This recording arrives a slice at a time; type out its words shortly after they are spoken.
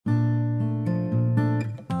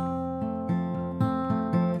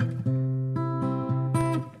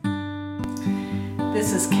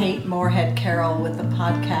This is Kate Moorehead Carroll with the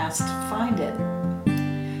podcast Find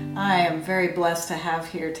It. I am very blessed to have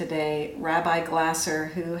here today Rabbi Glasser,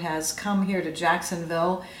 who has come here to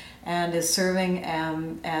Jacksonville and is serving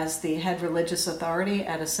as the head religious authority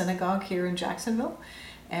at a synagogue here in Jacksonville.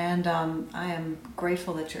 And I am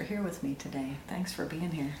grateful that you're here with me today. Thanks for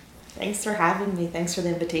being here. Thanks for having me. Thanks for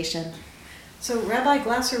the invitation. So, Rabbi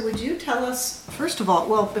Glasser, would you tell us, first of all,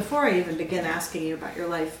 well, before I even begin asking you about your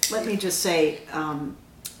life, let me just say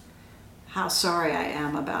how sorry I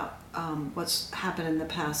am about what's happened in the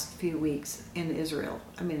past few weeks in Israel.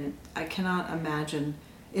 I mean, I cannot imagine.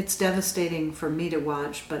 It's devastating for me to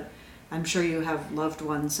watch, but I'm sure you have loved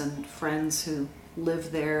ones and friends who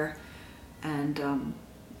live there, and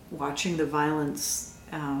watching the violence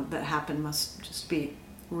that happened must just be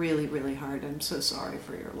really, really hard. I'm so sorry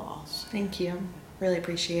for your loss. Thank you. Really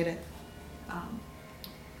appreciate it.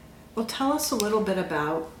 Well, tell us a little bit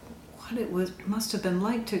about what it must have been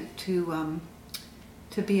like to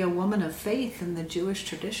be a woman of faith in the Jewish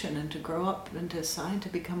tradition and to grow up and decide to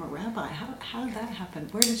become a rabbi. How did that happen?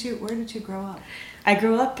 Where did you grow up? I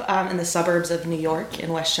grew up in the suburbs of New York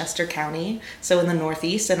in Westchester County, so in the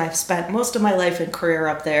Northeast, and I've spent most of my life and career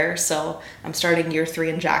up there, so I'm starting year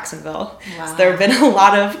 3 in Jacksonville. Wow. So there have been a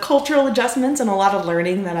lot of cultural adjustments and a lot of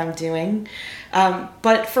learning that I'm doing.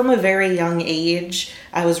 But from a very young age,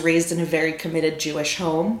 I was raised in a very committed Jewish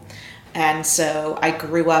home. And so I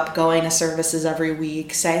grew up going to services every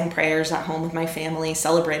week, saying prayers at home with my family,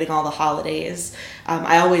 celebrating all the holidays.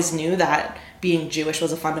 I always knew that being Jewish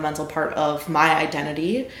was a fundamental part of my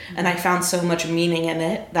identity, and I found so much meaning in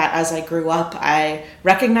it that as I grew up, I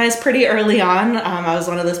recognized pretty early on. I was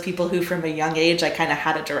one of those people who from a young age, I kind of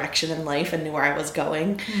had a direction in life and knew where I was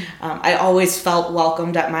going. I always felt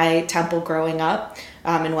welcomed at my temple growing up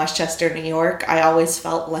in Westchester, New York. I always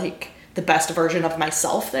felt like the best version of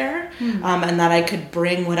myself there, and that I could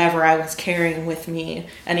bring whatever I was carrying with me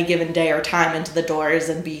any given day or time into the doors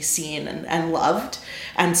and be seen and loved.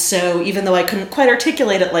 And so even though I couldn't quite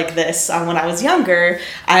articulate it like this when I was younger,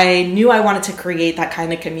 I knew I wanted to create that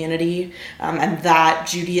kind of community, and that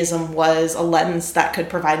Judaism was a lens that could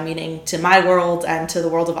provide meaning to my world and to the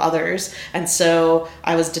world of others. And so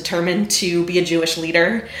I was determined to be a Jewish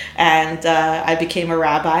leader, and I became a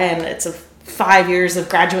rabbi, and it's a 5 years of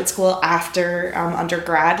graduate school after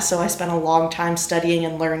undergrad, so I spent a long time studying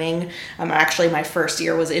and learning. Actually, my first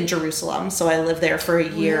year was in Jerusalem, so I lived there for a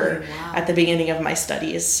year. Really? Wow. At the beginning of my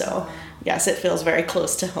studies, so yes, it feels very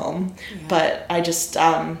close to home. Yeah. But I just,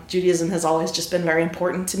 Judaism has always just been very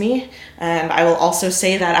important to me, and I will also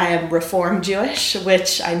say that I am Reform Jewish,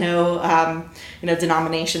 which I know,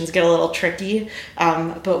 denominations get a little tricky,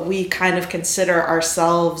 but we kind of consider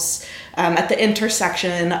ourselves at the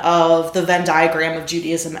intersection of the Venn diagram of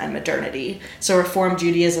Judaism and modernity. So Reform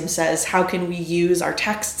Judaism says, how can we use our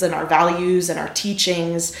texts and our values and our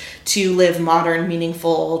teachings to live modern,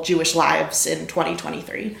 meaningful Jewish lives in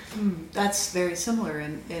 2023? That's very similar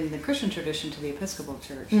in the Christian tradition to the Episcopal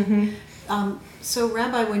Church. Mm-hmm. So,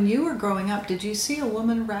 Rabbi, when you were growing up, did you see a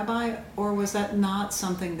woman rabbi, or was that not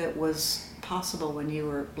something that was possible when you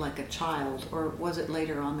were like a child, or was it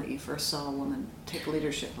later on that you first saw a woman take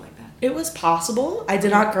leadership like that? It was possible. I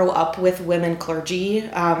did not grow up with women clergy,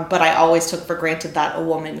 but I always took for granted that a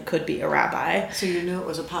woman could be a rabbi. So you knew it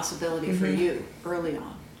was a possibility for you early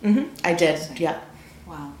on? Mm-hmm. I did, yeah.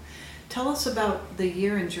 Wow. Tell us about the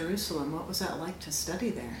year in Jerusalem. What was that like to study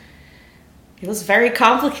there? It was very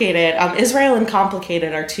complicated. Israel and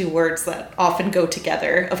complicated are two words that often go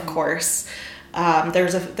together, of course.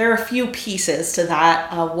 There are a few pieces to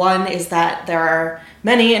that. One is that there are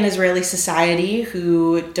many in Israeli society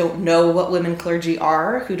who don't know what women clergy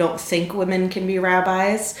are, who don't think women can be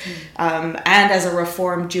rabbis. And as a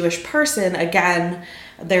Reformed Jewish person, again,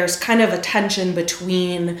 there's kind of a tension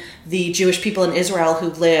between the Jewish people in Israel who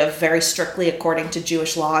live very strictly according to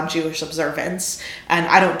Jewish law and Jewish observance. And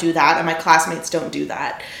I don't do that, and my classmates don't do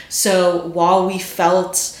that. So while we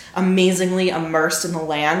felt amazingly immersed in the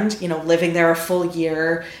land, living there a full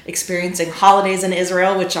year, experiencing holidays in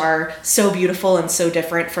Israel, which are so beautiful and so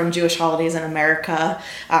different from Jewish holidays in America.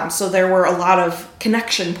 So there were a lot of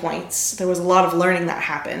connection points. There was a lot of learning that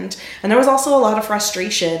happened. And there was also a lot of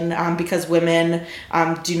frustration because women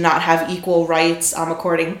do not have equal rights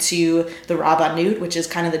according to the Rabbanut, which is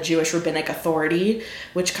kind of the Jewish rabbinic authority,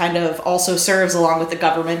 which kind of also serves along with the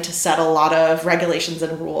government to set a lot of regulations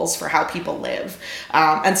and rules for how people live.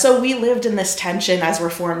 And so we lived in this tension as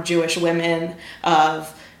Reformed Jewish women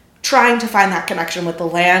of trying to find that connection with the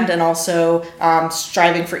land, and also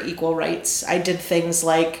striving for equal rights. I did things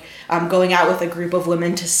like going out with a group of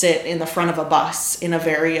women to sit in the front of a bus in a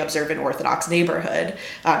very observant Orthodox neighborhood,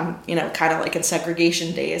 kind of like in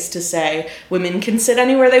segregation days, to say women can sit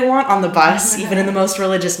anywhere they want on the bus, even in the most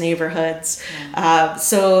religious neighborhoods.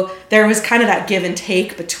 So there was kind of that give and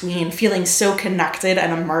take between feeling so connected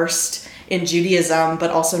and immersed in Judaism, but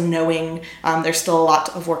also knowing there's still a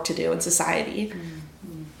lot of work to do in society.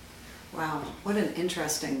 Wow, what an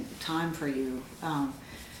interesting time for you.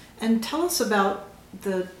 And tell us about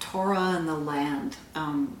the Torah and the land.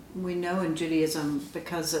 We know in Judaism,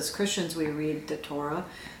 because as Christians we read the Torah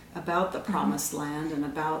about the promised land and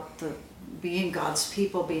about the being God's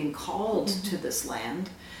people, being called to this land.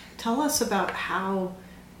 Tell us about how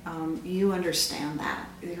you understand that,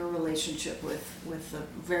 your relationship with the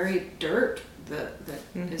very dirt that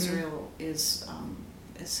Israel is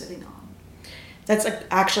sitting on. That's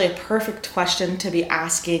actually a perfect question to be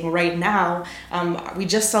asking right now. We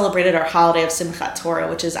just celebrated our holiday of Simchat Torah,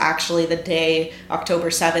 which is actually the day, October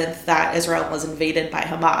 7th, that Israel was invaded by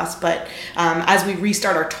Hamas. But as we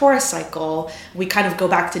restart our Torah cycle, we kind of go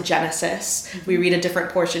back to Genesis. We read a different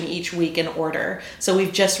portion each week in order. So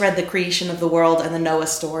we've just read the creation of the world and the Noah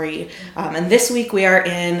story. And this week we are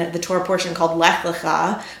in the Torah portion called Lech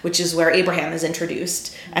Lecha, which is where Abraham is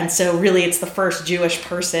introduced. And so really it's the first Jewish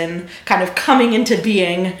person kind of coming into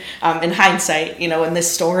being in hindsight, in this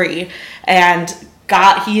story. And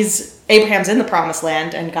Abraham's in the promised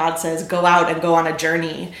land, and God says, go out and go on a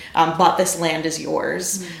journey, but this land is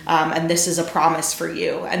yours, and this is a promise for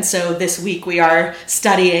you. And so this week we are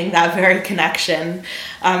studying that very connection,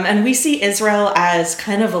 and we see Israel as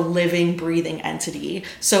kind of a living, breathing entity.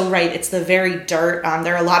 So right, it's the very dirt.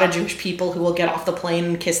 There are a lot of Jewish people who will get off the plane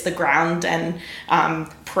and kiss the ground and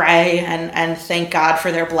pray and thank God for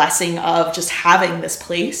their blessing of just having this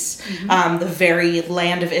place, the very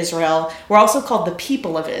land of Israel. We're also called the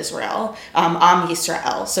people of Israel, Am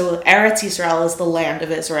Yisrael. So Eretz Yisrael is the land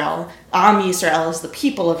of Israel. Am Yisrael is the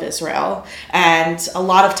people of Israel. And a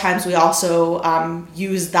lot of times we also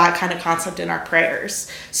use that kind of concept in our prayers.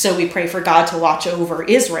 So we pray for God to watch over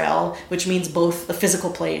Israel, which means both the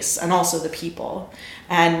physical place and also the people.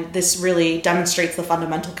 And this really demonstrates the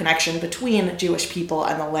fundamental connection between Jewish people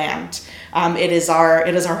and the land. It is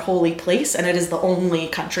our holy place, and it is the only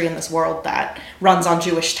country in this world that runs on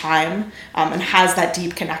Jewish time and has that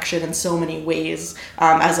deep connection in so many ways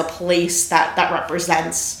as a place that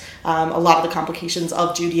represents a lot of the complications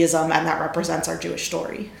of Judaism, and that represents our Jewish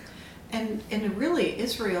story. And really,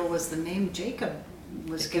 Israel was the name Jacob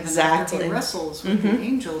was given exactly. after he wrestles with the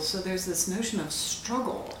angels. So there's this notion of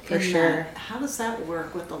struggle. For sure. That. How does that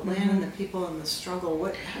work with the land and the people and the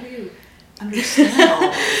struggle? How do you understand all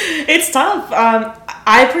that? It's tough.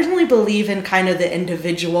 I personally believe in kind of the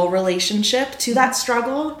individual relationship to that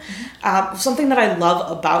struggle. Something that I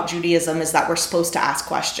love about Judaism is that we're supposed to ask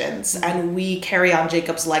questions, and we carry on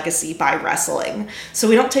Jacob's legacy by wrestling. So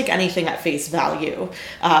we don't take anything at face value.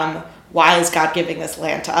 Why is God giving this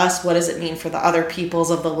land to us? What does it mean for the other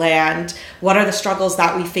peoples of the land? What are the struggles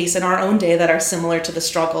that we face in our own day that are similar to the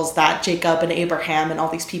struggles that Jacob and Abraham and all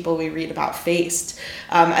these people we read about faced?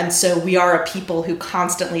 And so we are a people who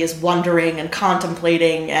constantly is wondering and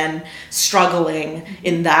contemplating and struggling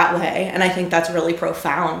in that way. And I think that's really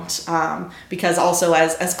profound because also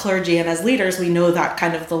as clergy and as leaders, we know that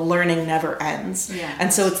kind of the learning never ends. Yeah.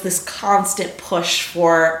 And so it's this constant push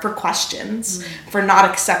for questions, for not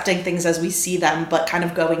accepting things as we see them, but kind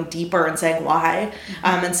of going deeper and saying why,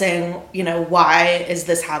 and saying, why is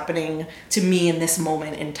this happening to me in this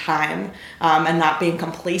moment in time, and not being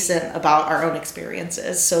complacent about our own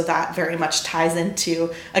experiences. So that very much ties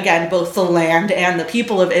into, again, both the land and the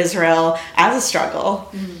people of Israel as a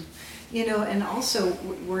struggle. And also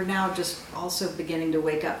we're now just also beginning to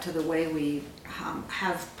wake up to the way we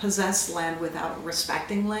have possessed land without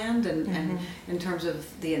respecting land and in terms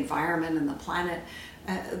of the environment and the planet.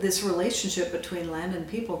 This relationship between land and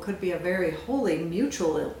people could be a very holy,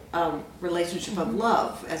 mutual relationship of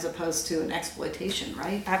love as opposed to an exploitation,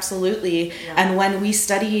 right? Absolutely. Yeah. And when we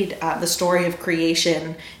studied the story of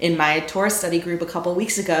creation in my Torah study group a couple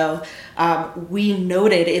weeks ago, we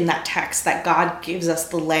noted in that text that God gives us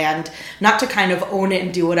the land not to kind of own it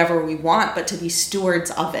and do whatever we want, but to be stewards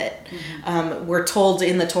of it. We're told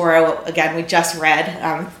in the Torah, again, we just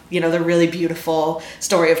read, the really beautiful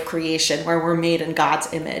story of creation where we're made in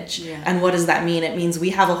God's image. Yeah. And what does that mean? It means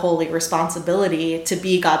we have a holy responsibility to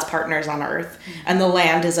be God's God's partners on earth. And the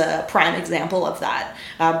land is a prime example of that.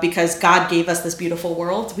 Because God gave us this beautiful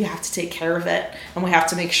world, we have to take care of it. And we have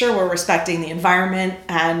to make sure we're respecting the environment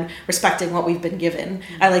and respecting what we've been given.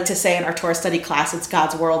 I like to say in our Torah study class, it's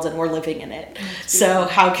God's world and we're living in it. So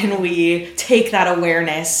how can we take that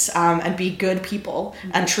awareness and be good people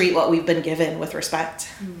and treat what we've been given with respect?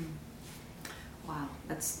 Wow,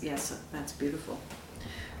 that's beautiful.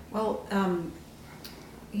 Well,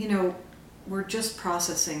 we're just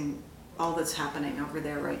processing all that's happening over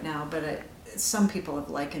there right now, but some people have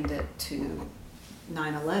likened it to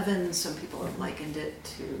 9/11, some people have likened it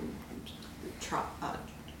to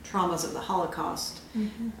traumas of the Holocaust.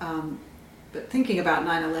 But thinking about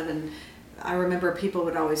 9/11, I remember people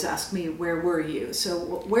would always ask me, where were you?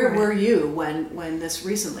 So where were you when this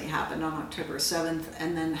recently happened on October 7th?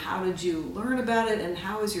 And then how did you learn about it? And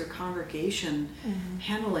how is your congregation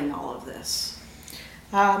handling all of this?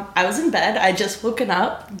 I was in bed. I just woken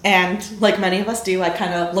up, and like many of us do, I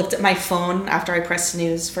kind of looked at my phone after I pressed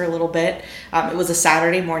snooze for a little bit. It was a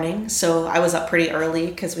Saturday morning, so I was up pretty early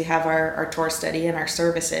because we have our Torah study and our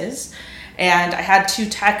services. And I had 2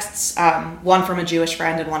 texts, one from a Jewish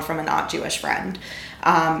friend and one from a not Jewish friend.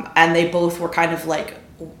 And they both were kind of like,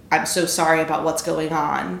 I'm so sorry about what's going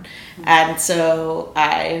on. And so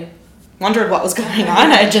I wondered what was going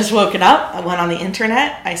on. I had just woken up. I went on the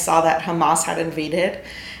internet. I saw that Hamas had invaded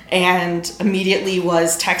and immediately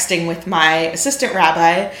was texting with my assistant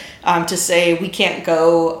rabbi to say we can't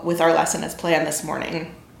go with our lesson as planned this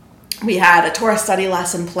morning. We had a Torah study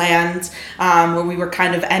lesson planned where we were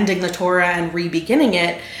kind of ending the Torah and re-beginning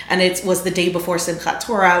it. And it was the day before Simchat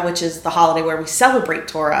Torah, which is the holiday where we celebrate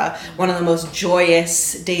Torah, one of the most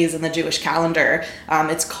joyous days in the Jewish calendar.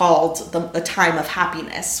 It's called the time of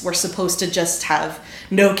happiness. We're supposed to just have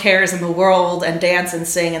no cares in the world and dance and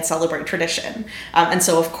sing and celebrate tradition. And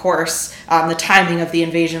so, of course, the timing of the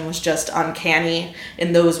invasion was just uncanny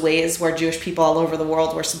in those ways where Jewish people all over the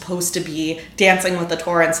world were supposed to be dancing with the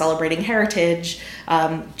Torah and celebrating heritage.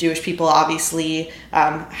 Jewish people obviously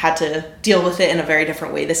had to deal with it in a very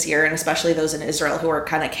different way this year, and especially those in Israel who are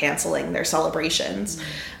kind of canceling their celebrations.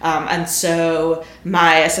 And so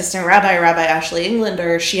my assistant rabbi, Rabbi Ashley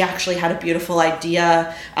Englander, she actually had a beautiful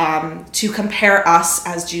idea to compare us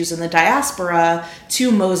as Jews in the diaspora to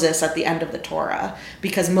Moses at the end of the Torah,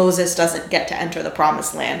 because Moses doesn't get to enter the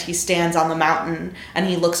promised land. He stands on the mountain and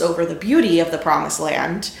he looks over the beauty of the promised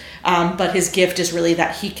land, but his gift is really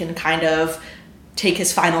that he can kind of take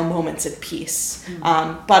his final moments in peace,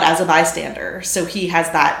 but as a bystander. So he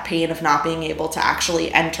has that pain of not being able to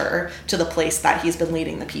actually enter to the place that he's been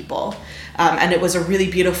leading the people. And it was a really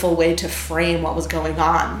beautiful way to frame what was going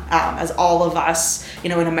on as all of us,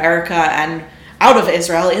 in America and out of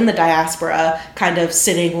Israel, in the diaspora, kind of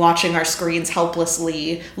sitting, watching our screens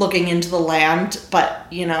helplessly, looking into the land, but,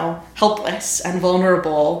 helpless and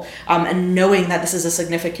vulnerable, and knowing that this is a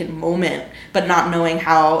significant moment, but not knowing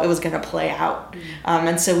how it was going to play out.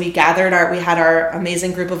 And so we gathered we had our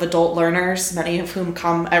amazing group of adult learners, many of whom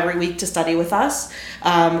come every week to study with us.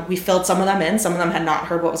 We filled some of them in. Some of them had not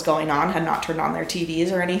heard what was going on, had not turned on their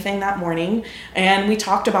TVs or anything that morning. And we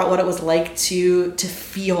talked about what it was like to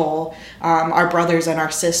feel our brothers and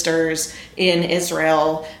our sisters in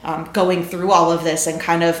Israel going through all of this, and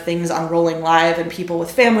kind of things unrolling live, and people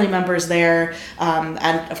with family members there.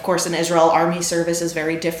 And of course, in Israel, army service is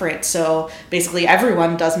very different. So basically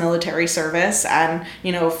everyone does military service, and,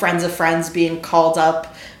 friends of friends being called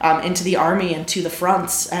up into the army and to the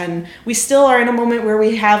fronts. And we still are in a moment where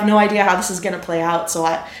we have no idea how this is going to play out. So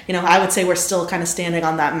I would say we're still kind of standing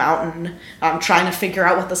on that mountain, trying to figure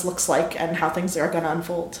out what this looks like and how things are going to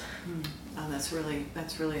unfold. Oh, that's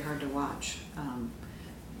really hard to watch.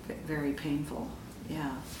 Very painful.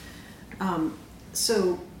 Yeah.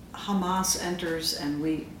 So Hamas enters, and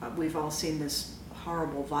we've all seen this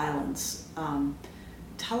horrible violence.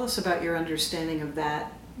 Tell us about your understanding of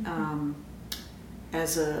that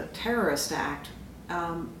as a terrorist act,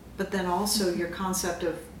 but then also your concept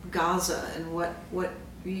of Gaza and what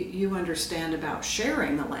you understand about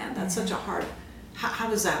sharing the land. That's such a hard. How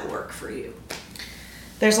does that work for you?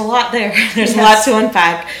 There's a lot there. There's a lot to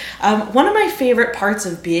unpack. One of my favorite parts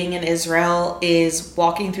of being in Israel is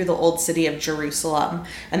walking through the old city of Jerusalem.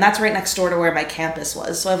 And that's right next door to where my campus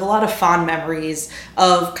was. So I have a lot of fond memories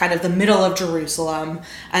of kind of the middle of Jerusalem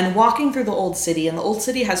and walking through the old city. And the old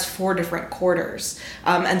city has 4 different quarters.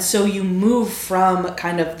 And so you move from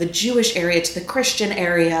kind of the Jewish area to the Christian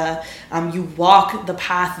area. You walk the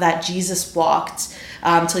path that Jesus walked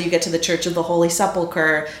till you get to the Church of the Holy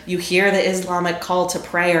Sepulchre. You hear the Islamic call to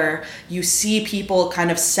prayer, you see people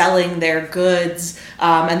kind of selling their goods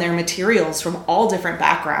and their materials from all different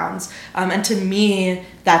backgrounds. And to me,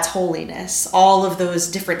 that's holiness. All of those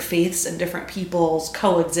different faiths and different peoples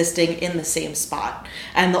coexisting in the same spot.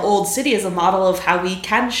 And the old city is a model of how we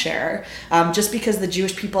can share. Just because the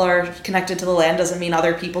Jewish people are connected to the land doesn't mean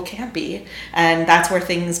other people can't be. And that's where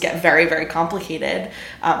things get very, very complicated.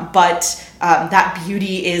 But that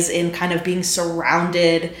beauty is in kind of being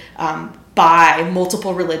surrounded by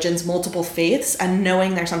multiple religions, multiple faiths, and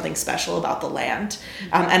knowing there's something special about the land.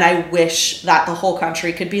 And I wish that the whole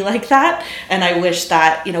country could be like that. And I wish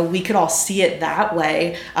that, we could all see it that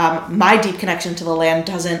way. My deep connection to the land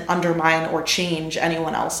doesn't undermine or change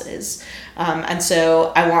anyone else's. And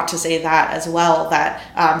so I want to say that as well,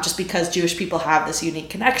 that just because Jewish people have this unique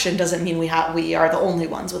connection doesn't mean we are the only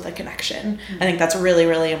ones with a connection. I think that's really,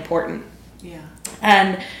 really important. Yeah.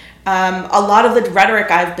 And a lot of the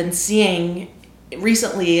rhetoric I've been seeing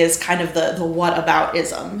recently is kind of the what about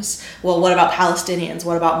isms. Well, what about Palestinians?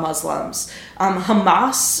 What about Muslims?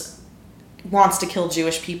 Hamas wants to kill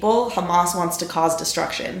Jewish people. Hamas wants to cause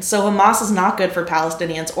destruction. So Hamas is not good for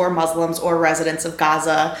Palestinians or Muslims or residents of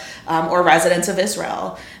Gaza or residents of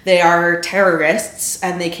Israel. They are terrorists,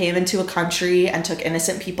 and they came into a country and took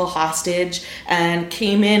innocent people hostage and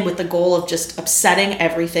came in with the goal of just upsetting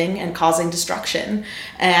everything and causing destruction.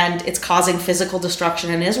 And it's causing physical destruction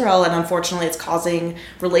in Israel, and unfortunately it's causing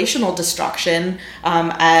relational destruction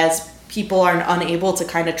as people are unable to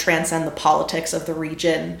kind of transcend the politics of the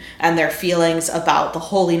region and their feelings about the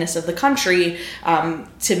holiness of the country.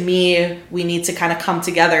 To me, we need to kind of come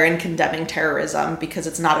together in condemning terrorism, because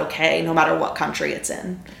it's not okay, no matter what country it's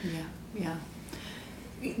in. Yeah.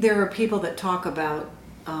 There are people that talk about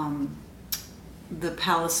the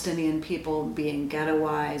Palestinian people being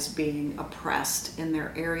ghettoized, being oppressed in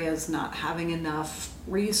their areas, not having enough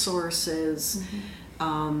resources.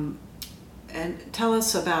 And tell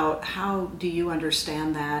us about, how do you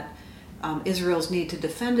understand that Israel's need to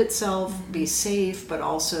defend itself, be safe, but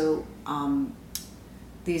also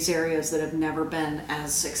these areas that have never been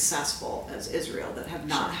as successful as Israel, that have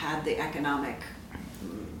not had the economic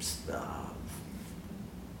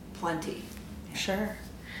plenty. Sure.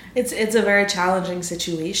 It's a very challenging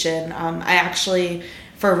situation. I actually,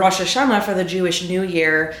 for Rosh Hashanah, for the Jewish New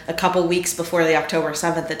Year, a couple weeks before the October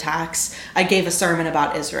 7th attacks, I gave a sermon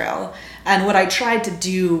about Israel. And what I tried to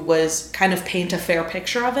do was kind of paint a fair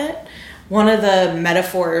picture of it. One of the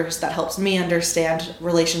metaphors that helps me understand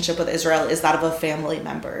relationship with Israel is that of a family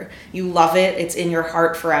member. You love it, it's in your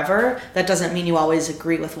heart forever. That doesn't mean you always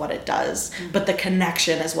agree with what it does, but the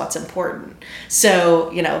connection is what's important.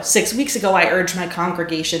 So, 6 weeks ago, I urged my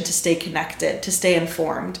congregation to stay connected, to stay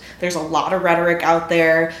informed. There's a lot of rhetoric out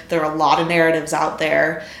there. There are a lot of narratives out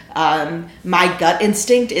there. My gut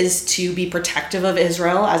instinct is to be protective of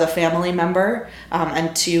Israel as a family member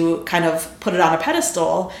and to kind of put it on a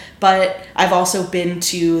pedestal. But I've also been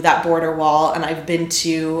to that border wall, and I've been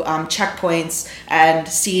to checkpoints and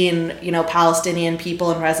seen, Palestinian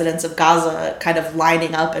people and residents of Gaza kind of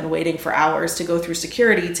lining up and waiting for hours to go through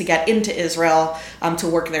security to get into Israel to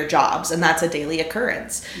work their jobs. And that's a daily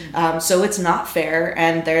occurrence. So it's not fair,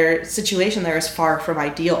 and their situation there is far from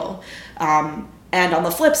ideal. And on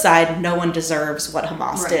the flip side, no one deserves what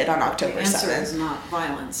Hamas did on October 7th. The answer is not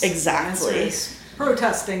violence. Exactly. The answer is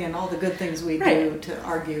protesting and all the good things we do to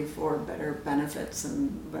argue for better benefits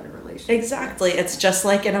and better relations. Exactly. It's just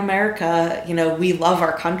like in America, we love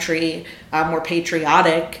our country. We're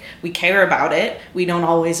patriotic. We care about it. We don't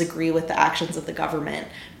always agree with the actions of the government.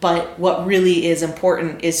 But what really is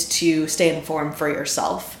important is to stay informed for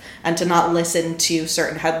yourself, and to not listen to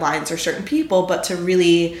certain headlines or certain people, but to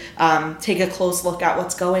really take a close look at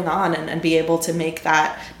what's going on and be able to make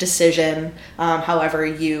that decision however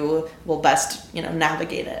you will best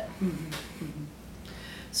navigate it.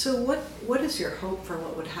 So what is your hope for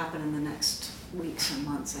what would happen in the next weeks and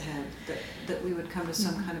months ahead? That we would come to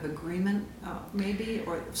some kind of agreement, maybe,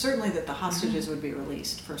 or certainly that the hostages would be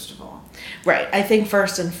released, first of all. Right. I think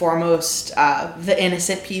first and foremost, the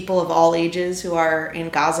innocent people of all ages who are in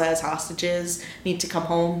Gaza as hostages need to come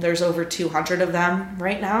home. There's over 200 of them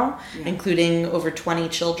right now, including over 20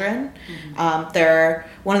 children.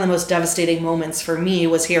 One of the most devastating moments for me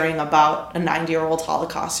was hearing about a 90-year-old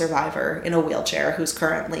Holocaust survivor in a wheelchair who's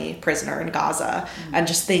currently prisoner in Gaza, and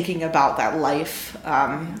just thinking about that life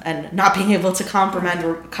and not being able to comprehend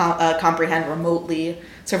remotely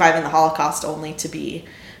surviving the Holocaust, only to be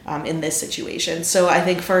in this situation. So I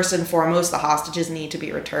think first and foremost, the hostages need to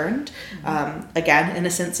be returned. Again,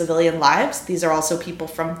 innocent civilian lives. These are also people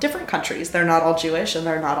from different countries. They're not all Jewish and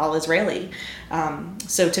they're not all Israeli.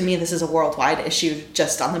 So to me, this is a worldwide issue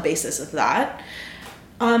just on the basis of that.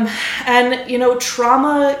 And,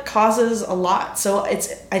 trauma causes a lot. So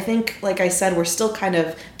I think, like I said, we're still kind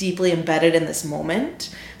of deeply embedded in this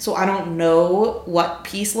moment. So I don't know what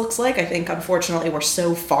peace looks like. I think, unfortunately, we're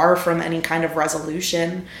so far from any kind of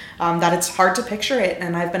resolution that it's hard to picture it.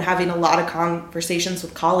 And I've been having a lot of conversations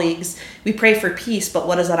with colleagues. We pray for peace, but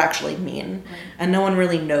what does that actually mean? Right. And no one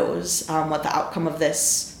really knows what the outcome of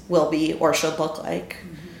this will be or should look like.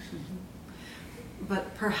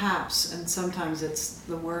 But perhaps, and sometimes it's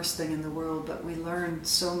the worst thing in the world, but we learn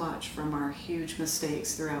so much from our huge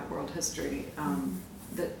mistakes throughout world history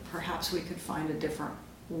that perhaps we could find a different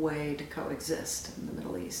way to coexist in the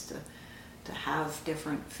Middle East, to have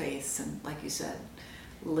different faiths and, like you said,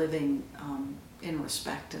 living in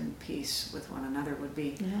respect and peace with one another would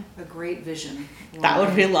be a great vision. That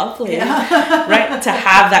would be lovely, right? To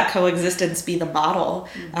have that coexistence be the model.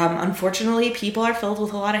 Unfortunately, people are filled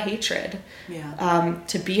with a lot of hatred.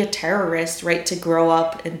 To be a terrorist, right? To grow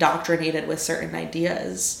up indoctrinated with certain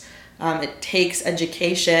ideas. It takes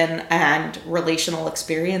education and relational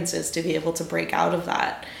experiences to be able to break out of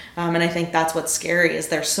that. And I think that's what's scary, is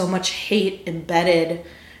there's so much hate embedded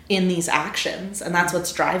in these actions, and that's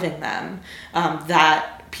what's driving them.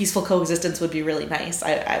 That peaceful coexistence would be really nice.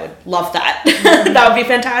 I would love that. That would be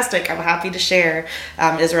fantastic. I'm happy to share.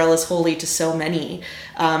 Israel is holy to so many.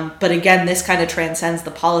 But again, this kind of transcends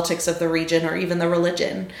the politics of the region or even the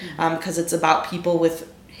religion, because it's about people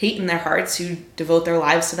with hate in their hearts who devote their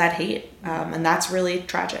lives to that hate. And that's really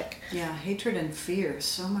tragic. Yeah, hatred and fear,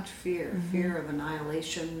 so much fear. Fear of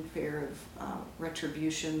annihilation, fear of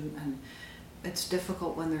retribution, and it's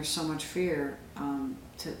difficult when there's so much fear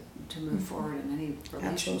to move forward in any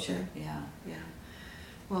relationship. Absolutely. Yeah.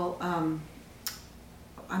 Well,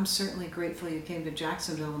 I'm certainly grateful you came to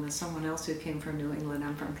Jacksonville, and as someone else who came from New England,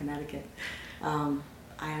 I'm from Connecticut.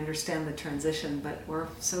 I understand the transition, but we're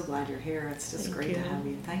so glad you're here. It's just great to have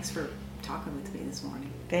you. Thanks for talking with me this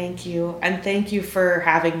morning. Thank you. And thank you for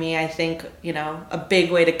having me. I think, a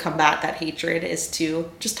big way to combat that hatred is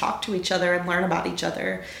to just talk to each other and learn about each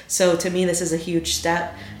other. So to me, this is a huge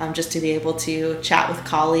step, just to be able to chat with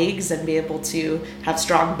colleagues and be able to have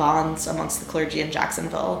strong bonds amongst the clergy in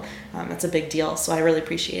Jacksonville. It's a big deal. So I really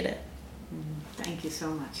appreciate it. Thank you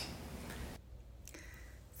so much.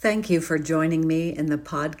 Thank you for joining me in the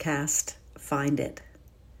podcast, Find It.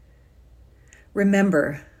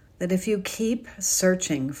 Remember that if you keep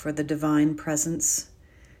searching for the divine presence,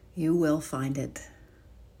 you will find it.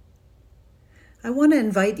 I want to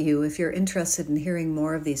invite you, if you're interested in hearing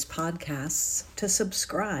more of these podcasts, to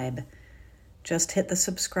subscribe. Just hit the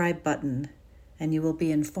subscribe button and you will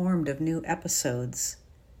be informed of new episodes.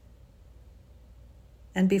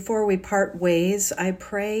 And before we part ways, I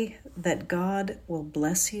pray that God will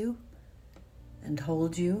bless you and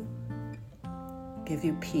hold you, give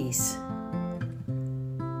you peace.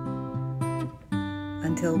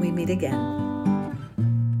 Until we meet again.